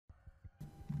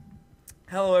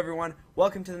Hello everyone,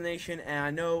 welcome to the nation, and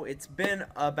I know it's been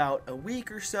about a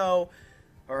week or so,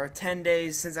 or 10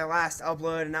 days since I last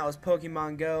uploaded, and that was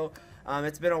Pokemon Go.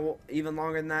 It's been even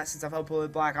longer than that since I've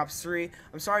uploaded Black Ops 3.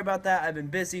 I'm sorry about that, I've been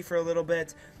busy for a little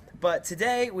bit, but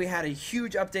today we had a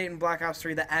huge update in Black Ops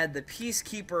 3 that added the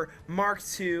PeaceKeeper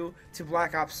Mk2 to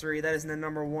Black Ops 3. That is the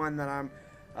 #1 that I'm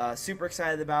super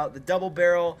excited about. The double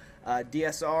barrel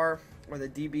DSR, or the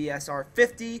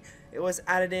DBSR-50, it was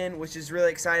added in, which is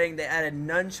really exciting. They added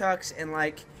nunchucks and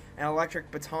like an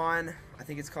electric baton. I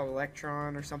think it's called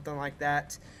Electron or something like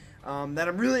that. That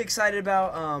I'm really excited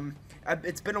about.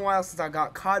 It's been a while since I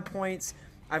got COD points.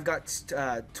 I've got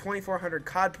 2,400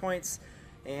 COD points,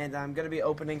 and I'm going to be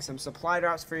opening some supply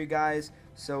drops for you guys.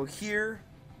 So here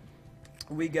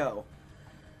we go.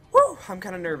 Woo! I'm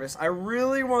kind of nervous. I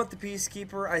really want the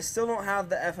Peacekeeper. I still don't have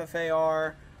the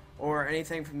FFAR or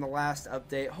anything from the last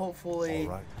update. Hopefully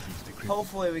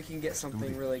we can get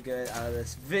something really good out of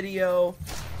this video.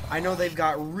 I know they've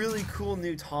got really cool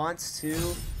new taunts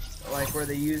too, like where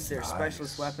they use their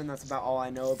specialist weapon. That's about all I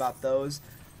know about those,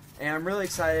 and I'm really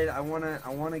excited. I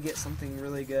wanna get something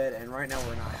really good, and right now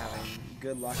we're not having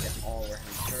good luck at all. We're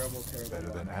having terrible better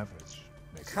luck. Than average.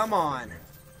 Come on,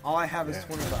 all I have is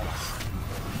 20 bucks.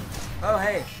 Oh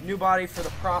hey, new body for the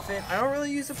Prophet. I don't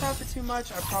really use the Prophet too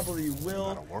much. I probably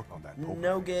will.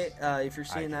 No get. If you're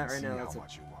seeing that right now, that's a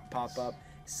pop-up.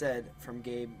 Said from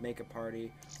Gabe, make a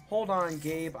party. Hold on,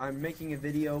 Gabe. I'm making a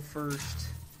video first.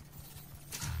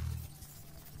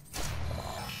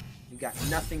 You got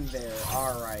nothing there.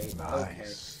 All right.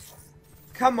 Okay.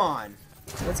 Come on.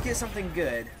 Let's get something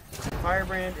good.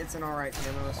 Firebrand, it's an alright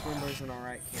camo. Swindler's an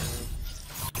alright camo.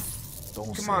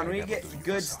 Come on, we get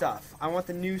good stuff. I want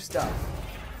the new stuff.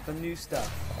 The new stuff.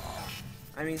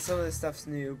 I mean, some of this stuff's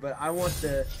new, but I want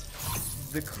the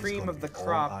cream of the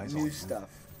crop new stuff.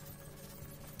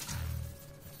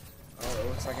 Oh, it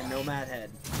looks like a nomad head.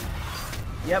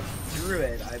 Yep,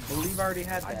 Druid. I believe I already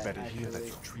had that.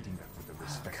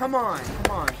 Come on,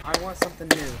 come on. I want something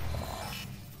new.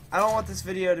 I don't want this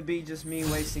video to be just me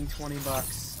wasting 20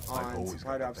 bucks on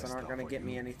supply drops that aren't going to get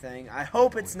me anything. I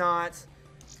hope it's not.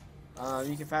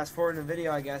 You can fast forward in the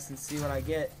video, I guess, and see what I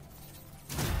get.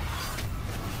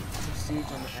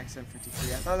 Prestige on the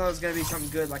XM53. I thought that was going to be something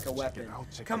good, like a weapon.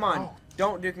 Come on,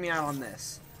 don't duke me out on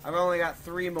this. I've only got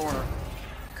 3 more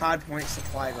COD point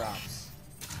supply drops.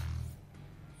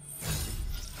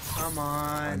 Come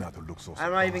on.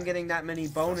 I'm not even getting that many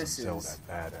bonuses.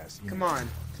 Come on,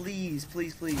 please,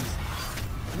 please, please.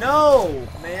 No,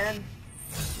 man.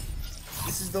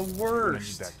 This is the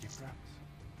worst.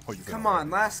 Come on,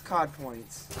 last COD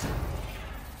points.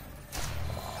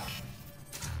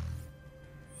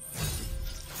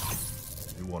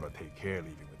 You want to take care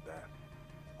leaving with that.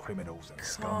 Criminals and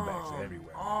scumbags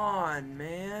everywhere. Come on,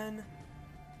 man.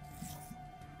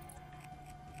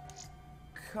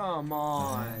 Come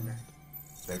on.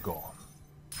 They're gone.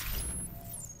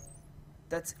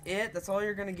 That's it? That's all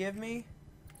you're gonna give me?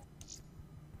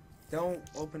 Don't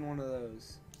open one of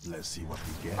those. Let's see what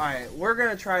we get. Alright, we're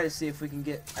gonna try to see if we can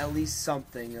get at least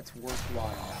something that's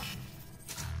worthwhile.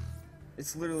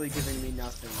 It's literally giving me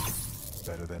nothing.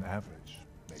 Better than average.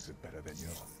 Makes it better than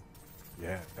you.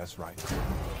 Yeah, that's right.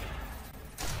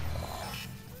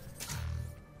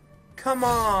 Come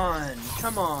on!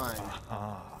 Come on!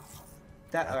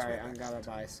 Alright, I gotta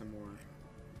buy some more.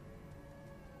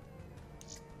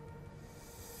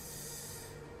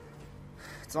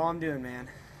 That's all I'm doing, man.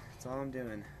 That's all I'm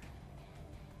doing.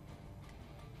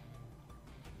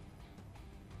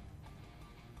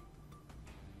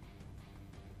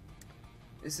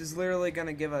 This is literally going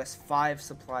to give us 5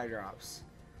 supply drops.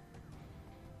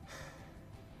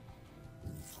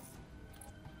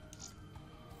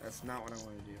 That's not what I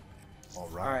want to do.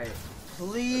 Alright.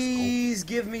 Please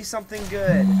give me something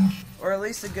good. Or at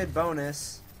least a good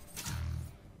bonus.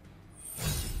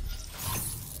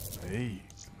 Hey,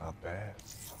 not bad.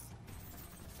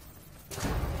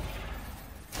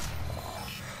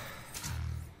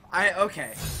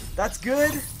 Okay. That's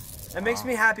good. It makes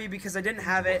me happy because I didn't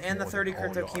have it, and the 30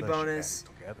 crypto key bonus.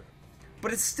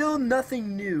 But it's still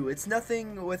nothing new. It's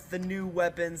nothing with the new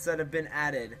weapons that have been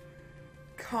added.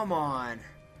 Come on.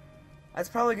 That's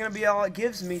probably going to be all it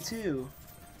gives me, too.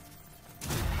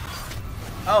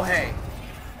 Oh, hey.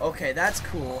 Okay, that's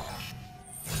cool.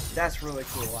 That's really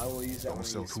cool. I will use that one. Don't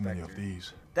sell too many of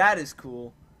these. That is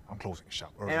cool. I'm closing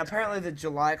shop early. And apparently the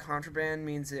July contraband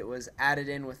means it was added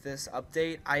in with this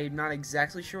update. I'm not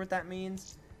exactly sure what that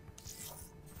means.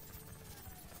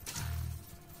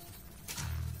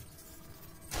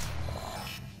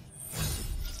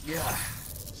 Yeah.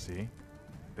 See?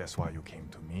 That's why you came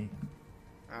to me.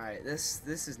 Alright, this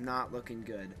is not looking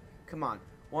good. Come on.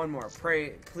 One more.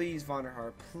 Pray, please,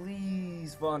 Vonderhaar.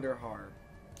 Please, Vonderhaar.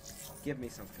 Give me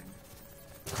something.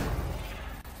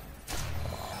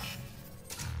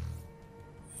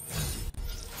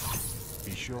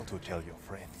 Be sure to tell your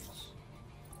friends.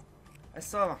 I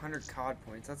still have 100 COD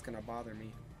points. That's gonna bother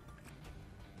me.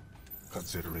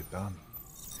 Consider it done.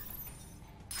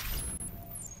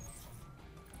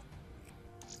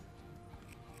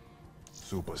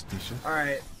 Superstitious.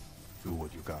 Alright. Do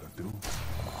what you gotta do.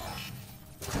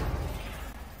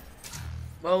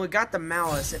 Well, we got the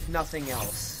Malice, if nothing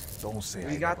else. Don't say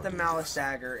We I got never the do Malice this.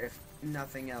 Dagger, if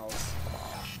nothing else.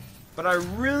 But I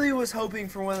really was hoping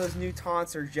for one of those new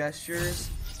taunts or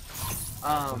gestures.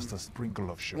 Just a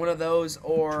sprinkle of sugar. One of those,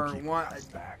 or to keep one. us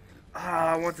back.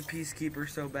 I want the Peacekeeper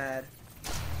so bad.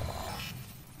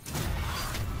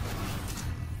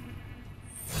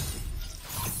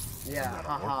 Yeah, gotta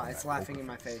haha, work on it's that laughing poker in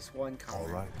my face. One comment.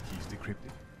 Alright, keys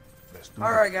decrypted. Let's do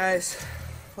Alright, guys.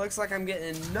 Looks like I'm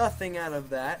getting nothing out of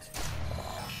that.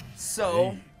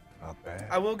 So, Hey, not bad.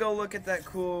 I will go look at that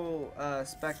cool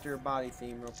Spectre body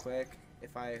theme real quick.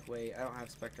 If I wait, I don't have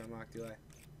Spectre unlocked, do I?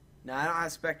 No, I don't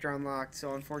have Spectre unlocked,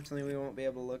 so unfortunately we won't be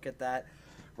able to look at that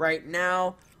right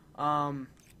now.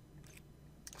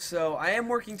 So I am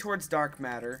working towards dark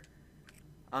matter.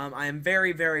 I am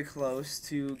very, very close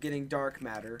to getting dark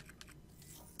matter.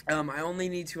 I only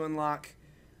need to unlock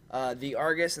the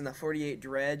Argus and the 48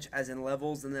 Dredge as in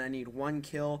levels, and then I need 1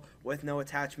 kill with no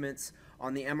attachments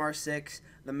on the MR6,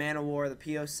 the Man of War, the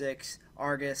PO6,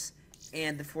 Argus,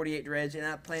 and the 48 Dredge, and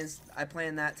I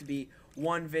plan that to be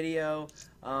 1 video.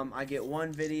 I get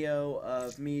 1 video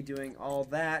of me doing all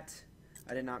that.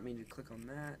 I did not mean to click on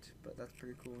that, but that's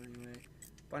pretty cool anyway.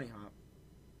 Bunny hop.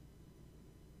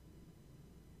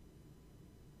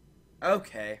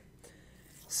 Okay,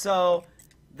 so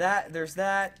there's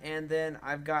that, and then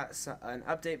I've got an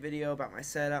update video about my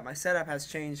setup. My setup has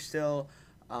changed still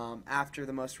after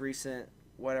the most recent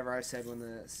whatever I said when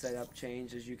the setup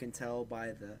changed, as you can tell by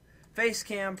the face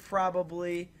cam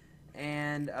probably,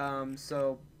 and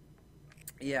so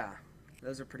yeah,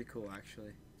 those are pretty cool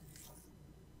actually.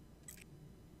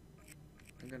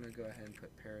 I'm gonna go ahead and put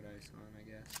Paradise on, I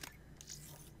guess.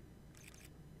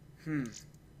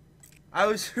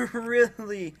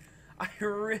 I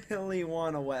really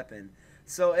want a weapon.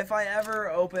 So if I ever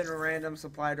open random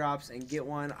supply drops and get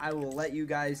one, I will let you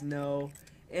guys know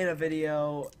in a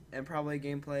video and probably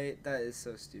gameplay. That is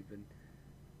so stupid.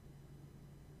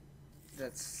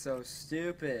 That's so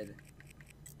stupid.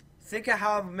 Think of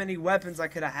how many weapons I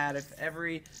could have had if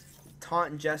every taunt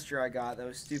and gesture I got that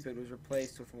was stupid was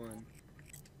replaced with one.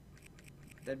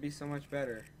 That'd be so much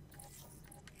better.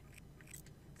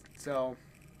 So,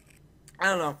 I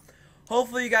don't know.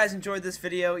 Hopefully you guys enjoyed this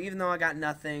video, even though I got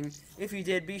nothing. If you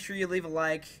did, be sure you leave a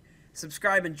like,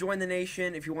 subscribe, and join the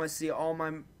nation if you want to see all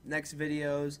my next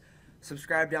videos.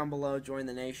 Subscribe down below, join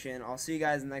the nation. I'll see you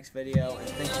guys in the next video, and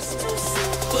thank you so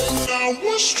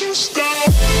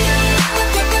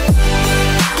much.